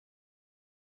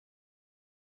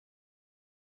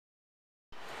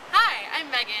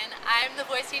Megan. I'm the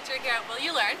voice teacher here at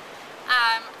WillYouLearn.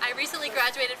 I recently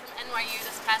graduated from NYU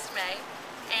this past May,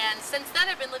 and since then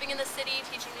I've been living in the city,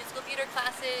 teaching musical theater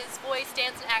classes, voice,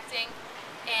 dance, and acting,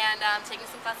 and taking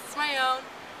some classes of my own.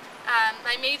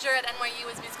 My major at NYU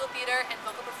was musical theater and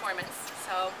vocal performance,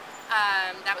 so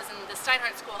that was in the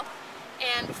Steinhardt School.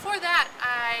 And before that,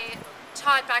 I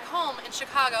taught back home in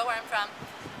Chicago, where I'm from,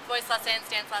 voice lessons,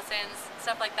 dance lessons,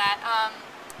 stuff like that.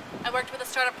 I worked with a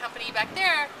startup company back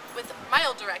there with my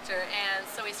old director, and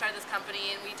so we started this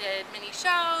company and we did mini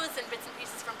shows and bits and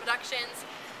pieces from productions,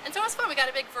 and so it was fun. We got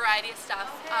a big variety of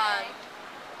stuff.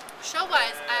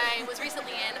 Show-wise, I was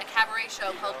recently in a cabaret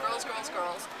show called Girls, Girls,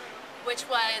 Girls, which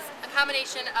was a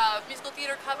combination of musical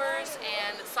theater covers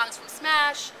and songs from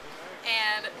Smash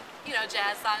and, you know,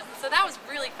 jazz songs. So that was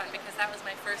really fun because that was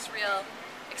my first real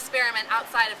experiment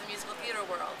outside of the musical theater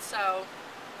world. So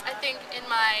I think in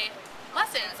my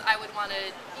lessons I would want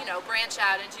to, you know, branch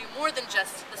out and do more than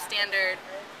just the standard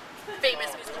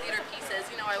famous musical theater pieces.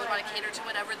 You know, I would want to cater to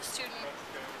whatever the student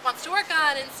wants to work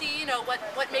on and see, you know, what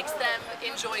makes them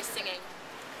enjoy singing.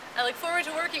 I look forward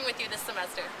to working with you this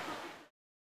semester.